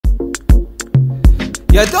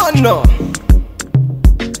You don't know.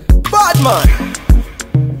 Bad man.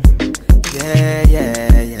 Yeah.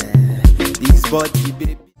 These body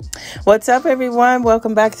baby. What's up, everyone?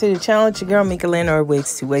 Welcome back to the channel. It's your girl Mika Lynn, or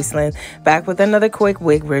Wigs to Wasteland, back with another quick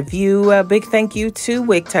wig review. A big thank you to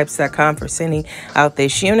WigTypes.com for sending out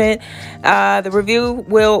this unit. The review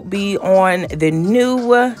will be on the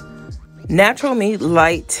new Natural Me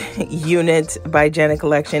Light unit by Janet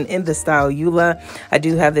Collection in the style ULLA. I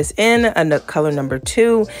do have this in a color number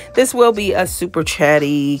 2. This will be a super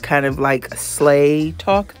chatty kind of like sleigh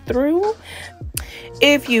talk through.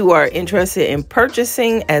 If you are interested in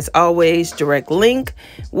purchasing, as always, direct link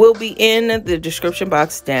will be in the description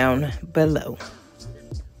box down below.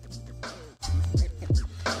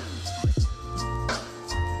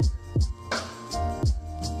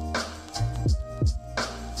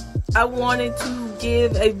 I wanted to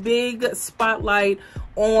give a big spotlight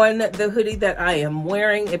on the hoodie that I am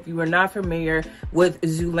wearing. If you are not familiar with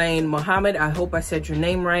Zulane Muhammad, I hope I said your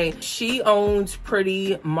name right. She owns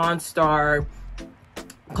PrettyMonstarArt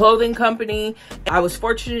clothing company. I was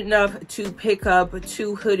fortunate enough to pick up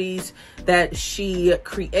 2 hoodies that she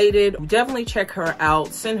created. Definitely check her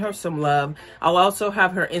out, send her some love. I'll also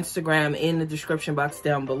have her Instagram in the description box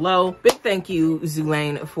down below. Big thank you,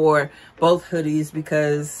 Zulane, for both hoodies,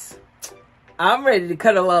 because I'm ready to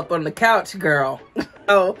cuddle up on the couch, girl.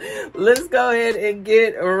 So let's go ahead and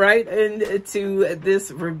get right into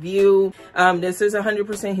this review. This is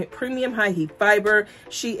 100% premium high heat fiber.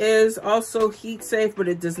 She is also heat safe, but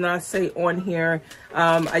it does not say on here.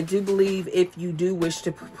 I do believe if you do wish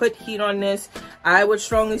to put heat on this, I would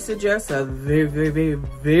strongly suggest a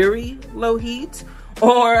very low heat.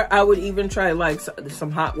 Or I would even try like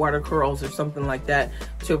some hot water curls or something like that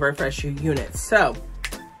to refresh your unit. So,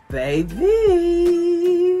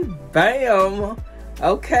 baby, bam.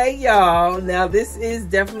 Okay, y'all. Now, this is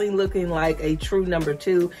definitely looking like a true number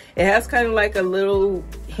 2. It has kind of like a little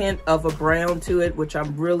hint of a brown to it, which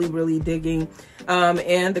I'm really digging.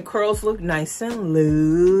 And the curls look nice and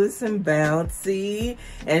loose and bouncy.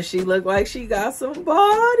 And she looked like she got some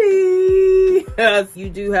body. You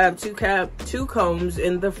do have 2 combs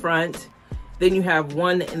in the front. Then you have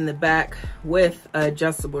 1 in the back with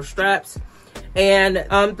adjustable straps. And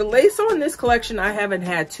the lace on this collection, I haven't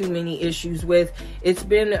had too many issues with. It's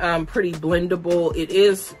been pretty blendable. It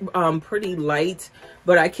is pretty light,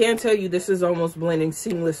 but I can tell you this is almost blending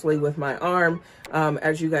seamlessly with my arm,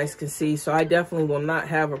 as you guys can see. So I definitely will not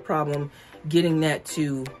have a problem getting that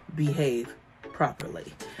to behave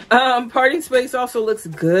properly. Parting space also looks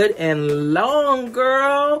good and long,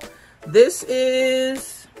 girl. This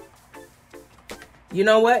is, you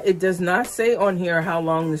know what? It does not say on here how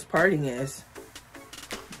long this parting is.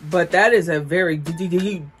 But that is a very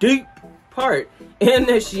deep part in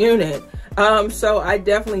this unit. So I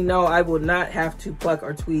definitely know I will not have to pluck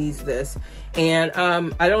or tweeze this. And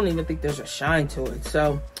I don't even think there's a shine to it.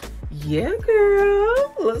 So yeah,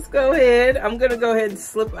 girl, let's go ahead. I'm going to go ahead and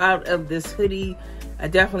slip out of this hoodie. I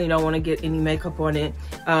definitely don't want to get any makeup on it.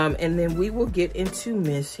 And then we will get into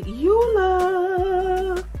Miss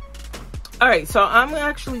ULLA. All right, so I'm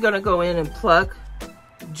actually going to go in and pluck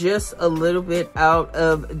just a little bit out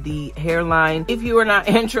of the hairline. If you are not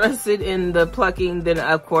interested in the plucking, then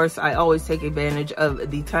of course I always take advantage of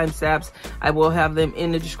the timestamps. I will have them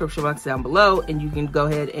in the description box down below, and you can go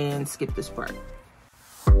ahead and skip this part.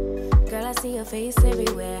 Girl, I see your face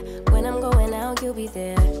everywhere. When I'm going out, you'll be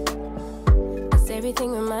there. 'Cause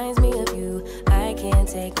everything reminds me of you. I can't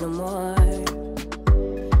take no more.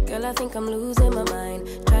 Girl, I think I'm losing my mind.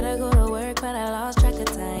 Try to go to work, but I lost track of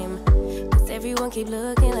time. Everyone keep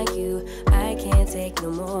looking like you. I can't take no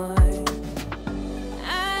more.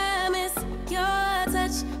 I miss your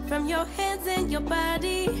touch from your hands and your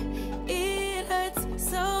body. It hurts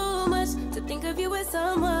so much to think of you with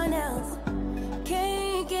someone else.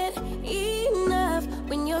 Can't get enough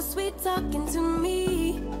when you're sweet talking to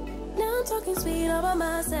me. Now I'm talking sweet all by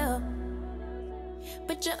myself.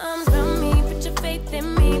 Put your arms around me, put your faith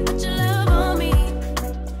in me, put your love on me.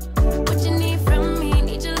 What you need from me,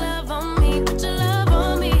 need your love on me. Put your love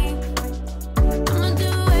on me. I'ma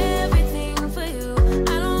do everything for you.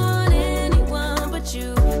 I don't want anyone but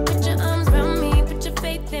you. Put your arms around me, put your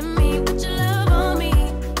faith in me, put your love on me.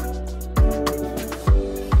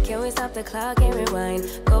 Can we stop the clock and rewind?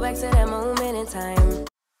 Go back to that moment in time.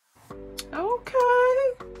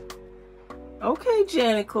 Okay,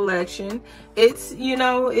 Janet Collection. It's, you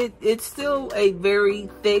know, it's still a very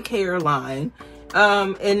thick hairline.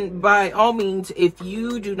 And by all means, if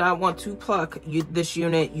you do not want to pluck this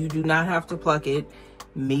unit, you do not have to pluck it.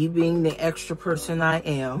 me being the extra person I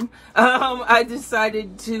am, I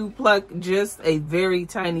decided to pluck just a very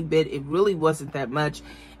tiny bit. It really wasn't that much.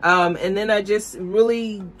 And then I just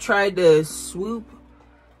really tried to swoop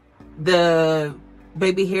the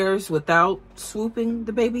baby hairs without swooping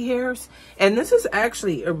the baby hairs. And this is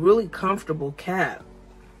actually a really comfortable cap.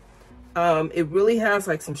 It really has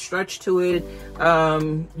like some stretch to it.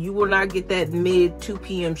 You will not get that mid 2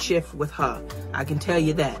 p.m. shift with her, I can tell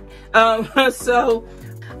you that. So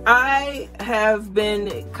I have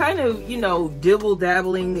been kind of, you know,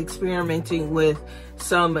 dibble-dabbling, experimenting with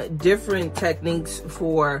some different techniques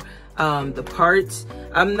for the parts.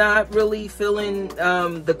 I'm not really feeling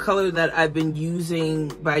the color that I've been using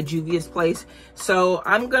by Juvia's Place. So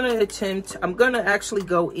I'm gonna actually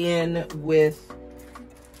go in with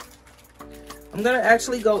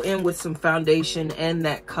some foundation and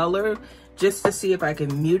that color just to see if I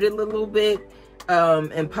can mute it a little bit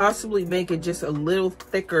and possibly make it just a little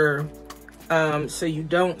thicker so you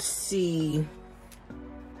don't see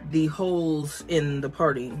the holes in the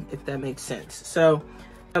parting, if that makes sense. So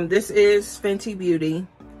this is Fenty Beauty.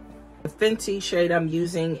 The Fenty shade I'm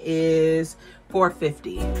using is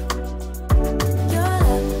 450.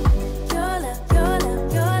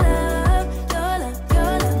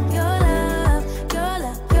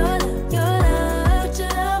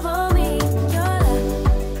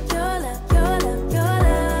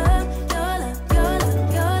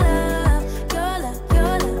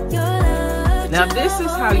 Now this is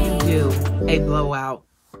how you do a blowout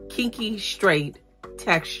kinky straight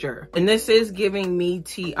texture, and this is giving me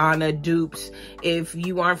Tiana dupes. If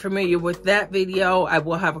you aren't familiar with that video, I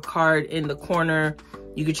will have a card in the corner.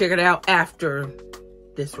 You can check it out after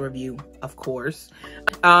this review, of course.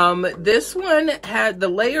 This one had the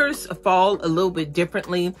layers fall a little bit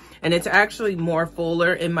differently, and it's actually more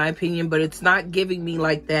fuller in my opinion, but it's not giving me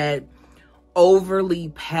like that overly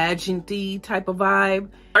pageanty type of vibe.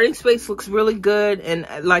 Parting space looks really good, and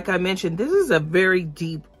like I mentioned, this is a very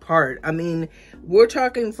deep part. I mean, we're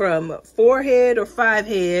talking from 4 head or 5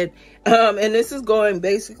 head, and this is going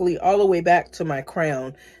basically all the way back to my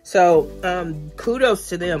crown. So kudos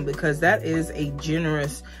to them, because that is a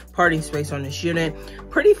generous parting space on this unit.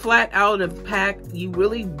 Pretty flat out of pack. You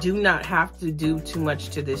really do not have to do too much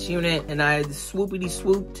to this unit, and I swoopity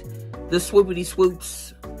swooped the swoopity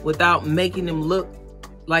swoops without making them look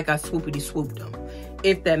like I swoopity swooped them,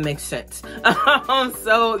 if that makes sense.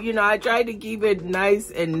 So, you know, I tried to keep it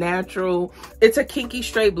nice and natural. It's a kinky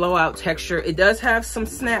straight blowout texture. It does have some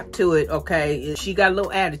snap to it, okay? She got a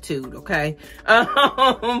little attitude, okay?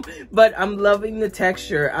 But I'm loving the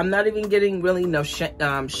texture. I'm not even getting really no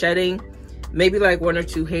shedding. Maybe like 1 or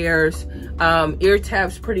 2 hairs. Ear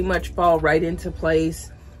tabs pretty much fall right into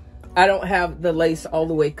place. I don't have the lace all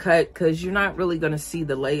the way cut because you're not really going to see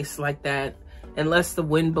the lace like that unless the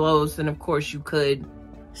wind blows. Then of course you could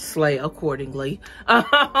slay accordingly.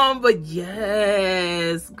 But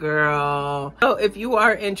yes, girl. So if you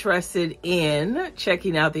are interested in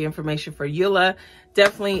checking out the information for ULLA,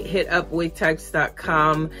 definitely hit up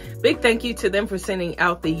WigTypes.com. Big thank you to them for sending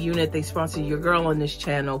out the unit. They sponsor your girl on this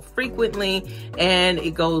channel frequently, and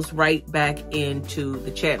it goes right back into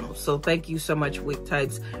the channel. So thank you so much,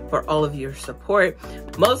 WigTypes, for all of your support.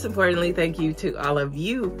 Most importantly, thank you to all of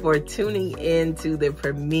you for tuning in to the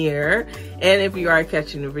premiere. And if you are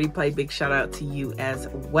catching the replay, big shout out to you as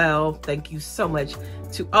well. Thank you so much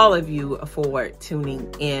to all of you for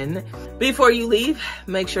tuning in. Before you leave,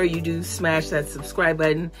 make sure you do smash that subscribe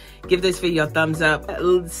button. Give this video a thumbs up.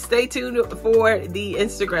 Stay tuned for the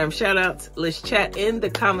Instagram shout outs. Let's chat in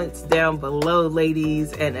the comments down below,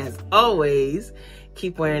 ladies. And as always,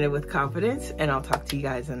 keep wearing it with confidence, and I'll talk to you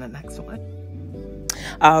guys in the next one.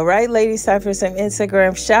 All right, ladies, time for some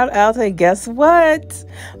Instagram shout outs. And guess what?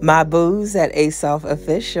 My boos at ASOF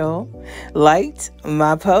Official liked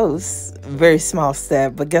my post. Very small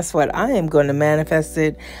step, but guess what? I am going to manifest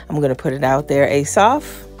it. I'm going to put it out there.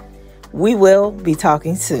 ASOF, we will be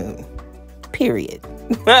talking soon. Period.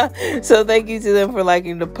 So thank you to them for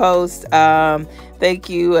liking the post. Thank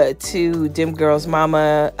you to Dim Girl's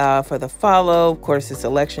Mama for the follow. Of course, it's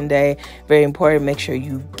election day. Very important. Make sure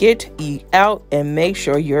you get out and make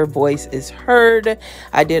sure your voice is heard.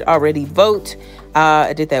 I did already vote.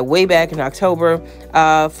 I did that way back in October.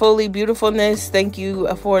 Fully Beautifulness, thank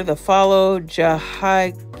you for the follow.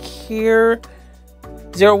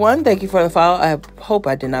 Jahakir01, thank you for the follow. I hope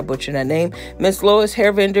I did not butcher that name. Miss Lois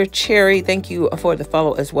Hair Vendor Cherry, thank you for the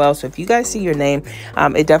follow as well. So if you guys see your name,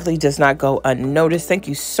 it definitely does not go unnoticed. Thank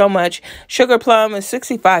you so much. Sugar Plum is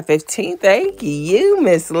 6515. Thank you,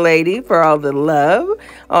 Miss Lady, for all the love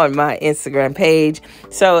on my Instagram page.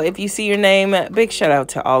 So if you see your name, big shout out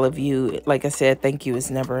to all of you. Like I said, thank you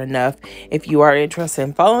is never enough. If you are interested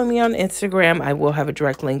in following me on Instagram, I will have a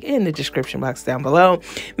direct link in the description box down below.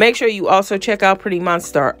 Make sure you also check out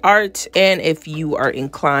PrettyMonstarArt, and if you are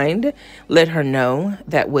inclined, let her know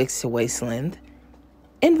that Wigs to Wasteland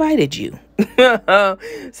invited you. So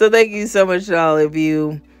thank you so much to all of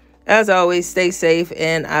you. As always, stay safe,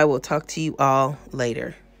 and I will talk to you all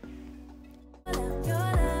later.